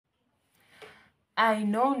I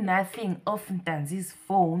know nothing of Ntanzi's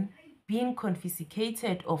phone being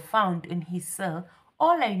confiscated or found in his cell.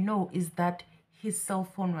 All I know is that his cell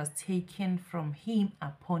phone was taken from him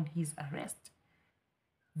upon his arrest.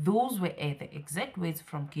 Those were the exact words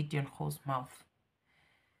from Gideon Ho's mouth,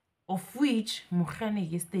 of which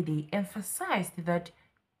Mugane yesterday emphasized that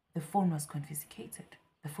the phone was confiscated.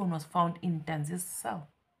 The phone was found in Ntanzi's cell.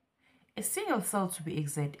 A single cell, to be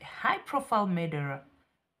exact, a high-profile murderer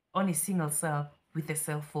on a single cell with a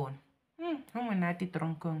cell phone.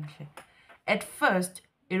 At first,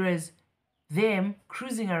 it was them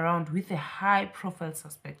cruising around with a high-profile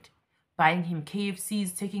suspect, buying him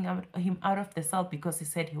KFCs, taking him out of the cell because he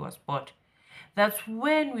said he was bored. That's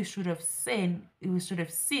when we should have seen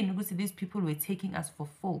because these people were taking us for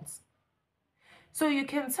fools. So you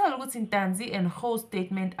can tell what's in Ntanzi and Ho's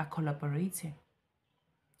statement are collaborating.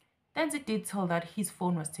 Ntanzi did tell that his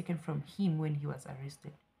phone was taken from him when he was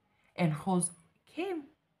arrested. And Hos came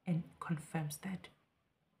and confirms that.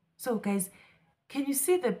 So guys, can you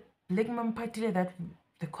see the black mampatile that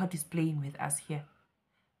the court is playing with us here?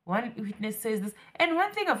 One witness says this. And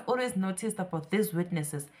one thing I've always noticed about these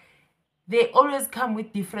witnesses, they always come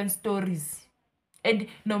with different stories. And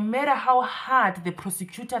no matter how hard the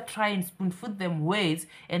prosecutor try and spoon-feed them words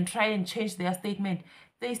and try and change their statement,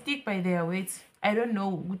 they stick by their words. I don't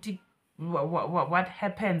know what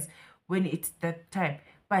happens when it's that time,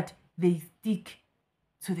 but they stick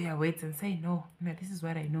to their words and say, no, this is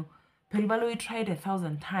what I know. Peribalo tried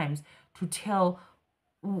 1,000 times to tell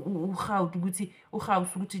did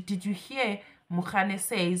you hear Mugane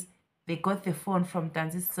says they got the phone from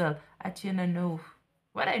Ntanzi's cell? Atiena, no.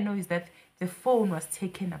 What I know is that the phone was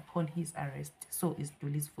taken upon his arrest. So is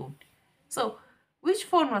Duli's phone. So, which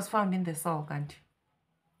phone was found in the cell, Gandhi?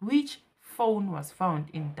 Which phone was found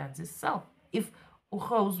in Ntanzi's cell? If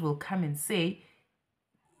Gouws will come and say,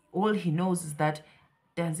 all he knows is that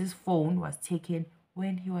Ntanzi's phone was taken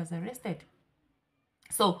when he was arrested.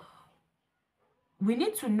 So, we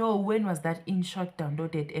need to know when was that InShot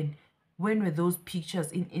downloaded and when were those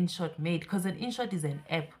pictures in InShot made, because an InShot is an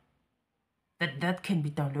app that can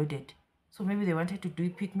be downloaded. So maybe they wanted to do a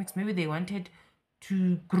pic mix. Maybe they wanted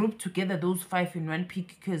to group together those 5 in one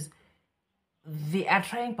pic because they are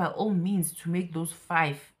trying by all means to make those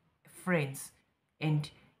 5 friends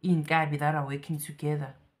and in Gabi that are working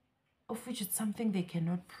together, of which it's something they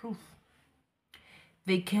cannot prove.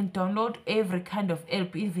 They can download every kind of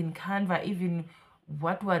app, even Canva, even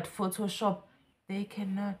what Photoshop. They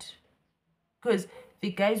cannot, because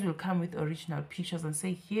the guys will come with original pictures and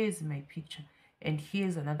say, here's my picture and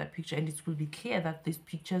here's another picture, and it will be clear that these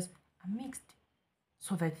pictures are mixed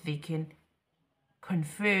so that they can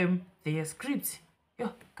confirm their script.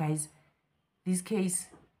 Yo, guys, this case,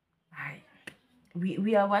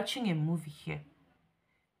 we are watching a movie here,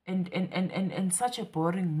 and such a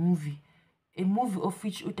boring movie, a movie of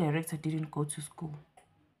which a director didn't go to school,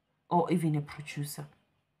 or even a producer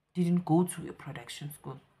didn't go to a production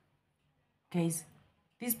school. Guys,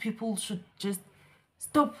 these people should just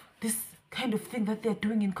stop this kind of thing that they're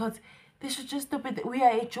doing in court. They should just stop it. We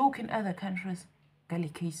are a joke in other countries.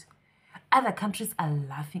 Gali case. Other countries are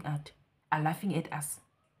laughing at us.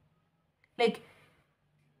 Like,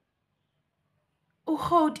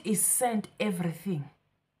 Uhud is sent everything.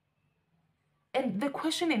 And the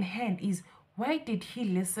question in hand is, why did he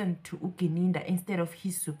listen to Ukininda instead of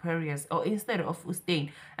his superiors or instead of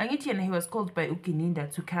Ustein? Angitiana, he was called by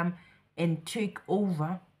Ukininda to come and take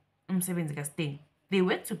over Stein. They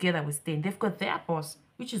work together with Stein. They've got their boss,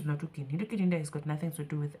 which is not Ukininda. Ukininda has got nothing to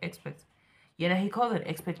do with experts. He called an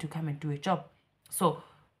expert to come and do a job. So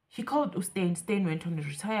he called Ustein. Stein went on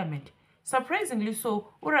retirement. Surprisingly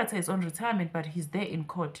so, Urata is on retirement, but he's there in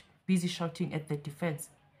court, busy shouting at the defense.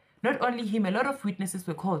 Not only him, a lot of witnesses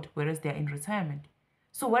were called, whereas they are in retirement.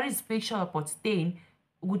 So what is special about Stein?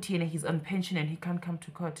 He's on pension and he can't come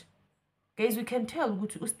to court. Guys, we can tell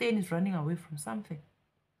Stein is running away from something.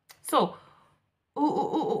 So,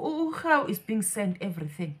 how is being sent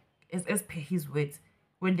everything, as per his words.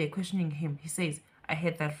 When they're questioning him, he says, I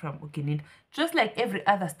heard that from Ukininda. Just like every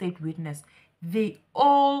other state witness, they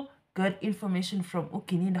all got information from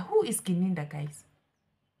Ukininda. Who is Kininda, guys?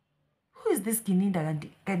 Who is this Kininda?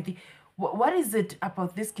 What is it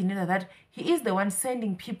about this Kininda that he is the one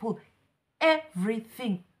sending people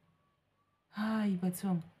everything?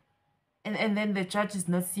 And then the judge is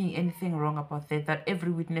not seeing anything wrong about that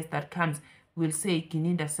every witness that comes will say,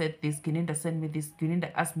 Kininda said this, Kininda sent me this,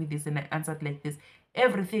 Kininda asked me this, and I answered like this.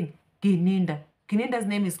 Everything, Kininda. Kininda's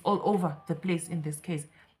name is all over the place in this case.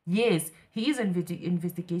 Yes, he is an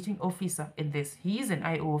investigating officer in this. He is an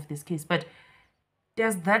IO of this case, but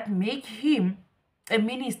does that make him a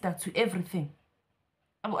minister to everything?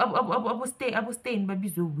 abustain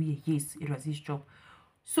babizwe wuye. Yes, it was his job.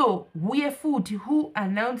 So wuye futhi who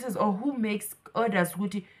announces or who makes orders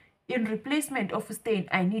ukuthi in replacement of Steyn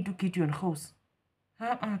I need to Gideon Gouws.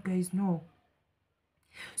 Guys, no.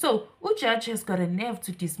 So judge has got a nerve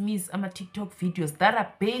to dismiss TikTok videos that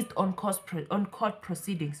are based on court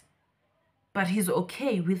proceedings, but he's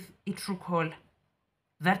okay with a true caller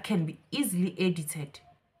that can be easily edited,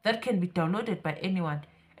 that can be downloaded by anyone.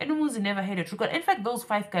 And Umuzi never had a true caller. In fact, those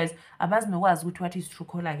 5 guys, abazi with what is true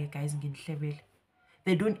caller, guys.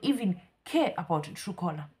 They don't even care about a true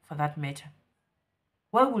caller for that matter.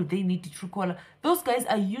 Why would they need a true caller? Those guys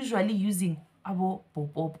are usually using abo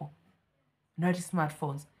bobobo, not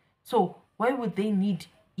smartphones. So why would they need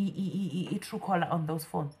a true caller on those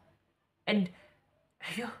phones? And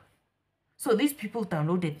so these people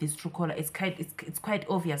downloaded this Truecaller. It's quite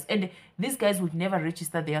obvious. And these guys would never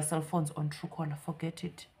register their cell phones on Truecaller. Forget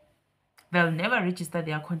it. They'll never register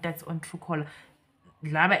their contacts on Truecaller. The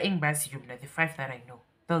 5 that I know.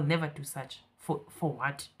 They'll never do such. For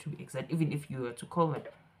what, to be exact, even if you were to call them.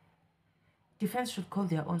 Defense should call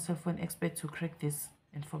their own cell phone expert to correct this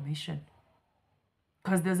information.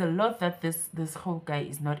 Because there's a lot that this whole guy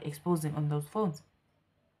is not exposing on those phones.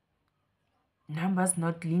 Numbers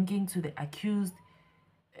not linking to the accused.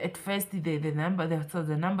 At first,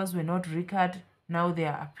 the numbers were not recorded. Now they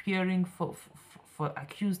are appearing for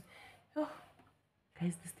accused. Oh,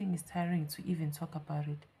 guys, this thing is tiring to even talk about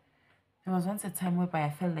it. There was once a time whereby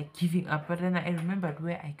I felt like giving up, but then I remembered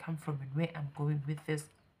where I come from and where I'm going with this.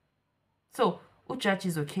 So, judge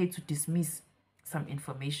is okay to dismiss some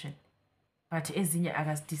information, but ezinye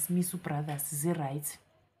akas dismiss brothers.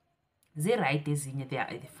 They right ezinye they are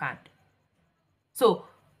the fund. So,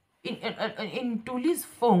 in Tuli's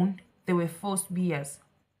phone, there were 4 spears,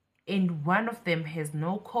 and one of them has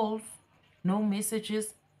no calls, no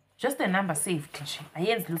messages, just a number saved. I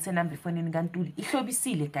ain't lose number phone in Gantuli.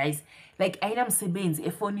 Ihlobisile, guys. Like I am sebenzi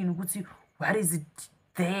a phone in Gucci. What is it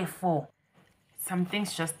there for? Some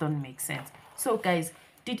things just don't make sense. So, guys,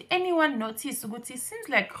 did anyone notice Gucci? Seems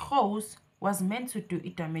like Gouws was meant to do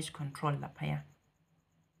damage control lapaya,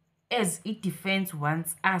 as it defense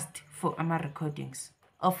once asked for recordings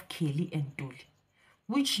of Kelly and Tuli,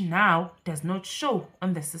 which now does not show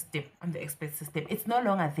on the system, on the expert system. It's no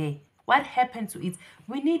longer there. What happened to it?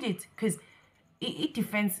 We need it because it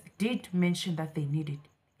defense did mention that they need it,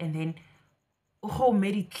 and then Ho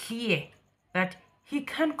made it clear that he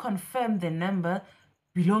can't confirm the number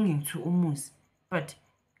belonging to Umus, but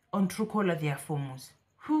on Truecaller they are for Umus.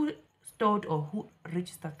 Who stored or who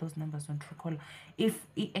registered those numbers on Truecaller if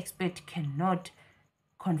the expert cannot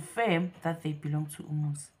confirm that they belong to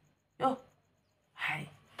Umus? Oh, hi.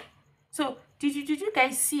 So did you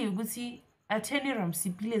guys see Attorney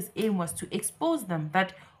Ramosepele's aim was to expose them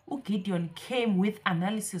that Gideon came with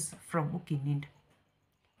analysis from Gininda,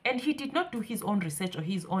 and he did not do his own research or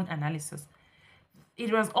his own analysis.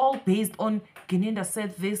 It was all based on Gininda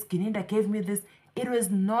said this, Gininda gave me this. It was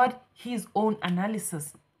not his own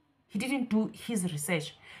analysis. He didn't do his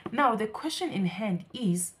research. Now, the question in hand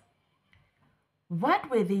is, what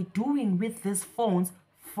were they doing with these phones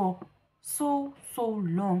for so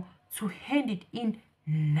long to hand it in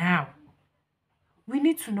now? We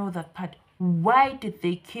need to know that part. Why did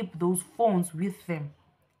they keep those phones with them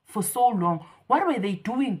for so long? What were they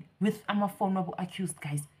doing with phone accused,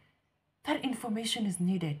 guys? That information is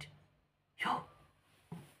needed. Yo.